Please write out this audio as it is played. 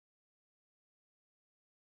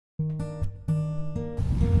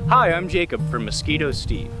Hi, I'm Jacob from Mosquito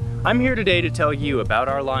Steve. I'm here today to tell you about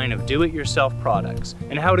our line of do-it-yourself products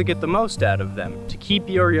and how to get the most out of them to keep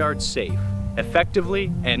your yard safe,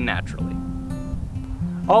 effectively and naturally.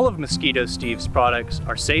 All of Mosquito Steve's products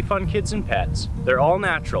are safe on kids and pets, they're all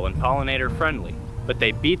natural and pollinator friendly, but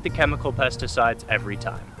they beat the chemical pesticides every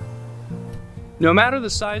time. No matter the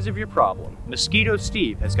size of your problem, Mosquito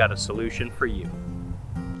Steve has got a solution for you.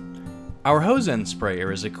 Our hose end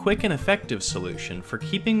sprayer is a quick and effective solution for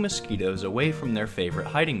keeping mosquitoes away from their favorite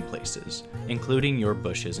hiding places, including your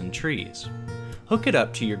bushes and trees. Hook it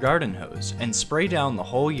up to your garden hose and spray down the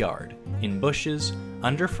whole yard, in bushes,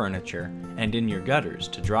 under furniture, and in your gutters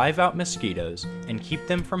to drive out mosquitoes and keep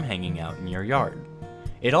them from hanging out in your yard.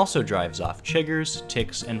 It also drives off chiggers,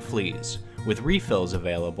 ticks, and fleas, with refills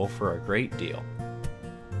available for a great deal.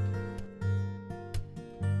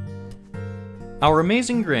 Our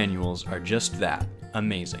amazing granules are just that,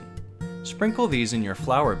 amazing. Sprinkle these in your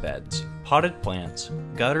flower beds, potted plants,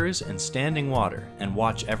 gutters, and standing water and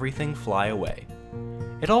watch everything fly away.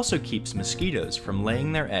 It also keeps mosquitoes from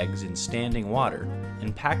laying their eggs in standing water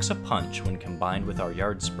and packs a punch when combined with our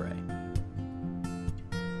yard spray.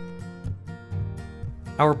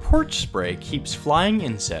 Our porch spray keeps flying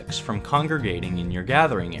insects from congregating in your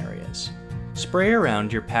gathering areas. Spray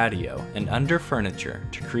around your patio and under furniture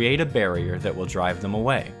to create a barrier that will drive them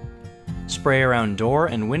away. Spray around door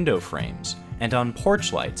and window frames and on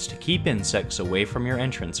porch lights to keep insects away from your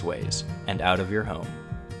entranceways and out of your home.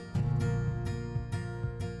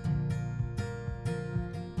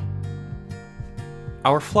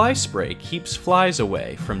 Our fly spray keeps flies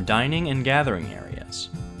away from dining and gathering areas.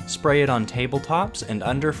 Spray it on tabletops and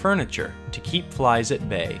under furniture to keep flies at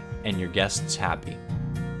bay and your guests happy.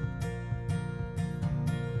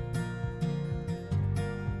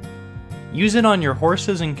 Use it on your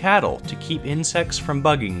horses and cattle to keep insects from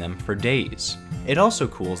bugging them for days. It also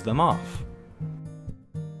cools them off.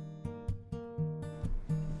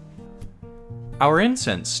 Our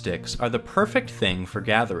incense sticks are the perfect thing for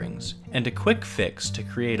gatherings and a quick fix to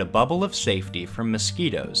create a bubble of safety from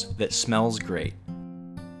mosquitoes that smells great.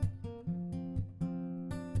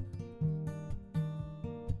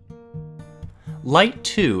 Light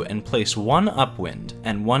 2 and place one upwind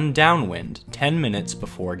and one downwind 10 minutes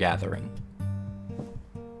before gathering.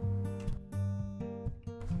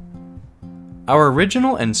 Our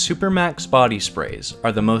original and Supermax body sprays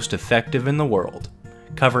are the most effective in the world.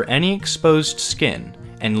 Cover any exposed skin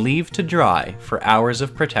and leave to dry for hours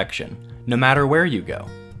of protection, no matter where you go.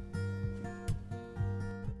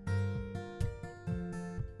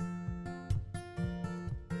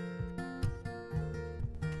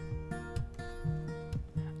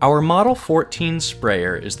 Our Model 14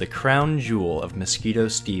 sprayer is the crown jewel of Mosquito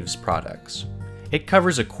Steve's products. It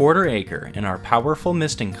covers a quarter acre in our powerful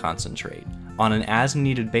misting concentrate on an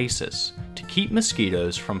as-needed basis to keep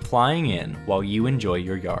mosquitoes from flying in while you enjoy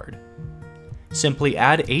your yard. Simply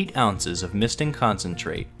add 8 ounces of misting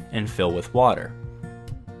concentrate and fill with water.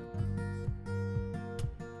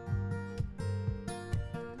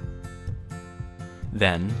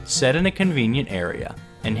 Then, set in a convenient area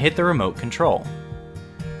and hit the remote control.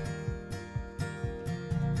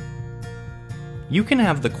 You can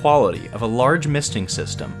have the quality of a large misting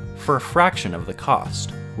system for a fraction of the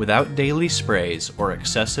cost, without daily sprays or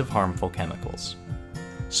excessive harmful chemicals.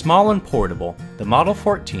 Small and portable, the Model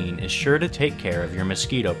 14 is sure to take care of your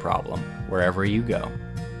mosquito problem wherever you go.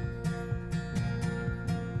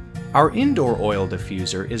 Our indoor oil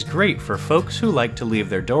diffuser is great for folks who like to leave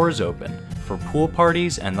their doors open for pool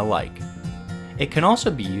parties and the like. It can also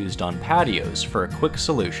be used on patios for a quick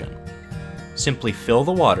solution. Simply fill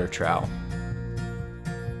the water trowel,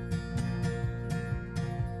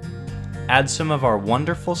 add some of our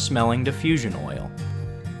wonderful smelling diffusion oil,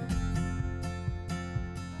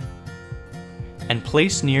 and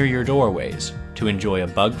place near your doorways to enjoy a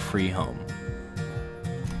bug-free home.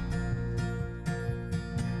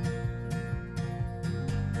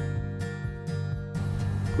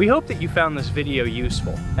 We hope that you found this video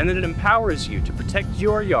useful and that it empowers you to protect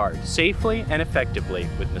your yard safely and effectively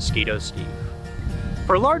with Mosquito Steve.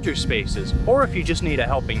 For larger spaces, or if you just need a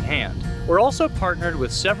helping hand, we're also partnered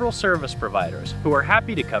with several service providers who are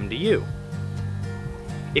happy to come to you.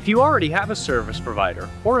 If you already have a service provider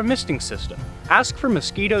or a misting system, ask for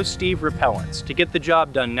Mosquito Steve repellents to get the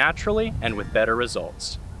job done naturally and with better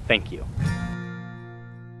results. Thank you.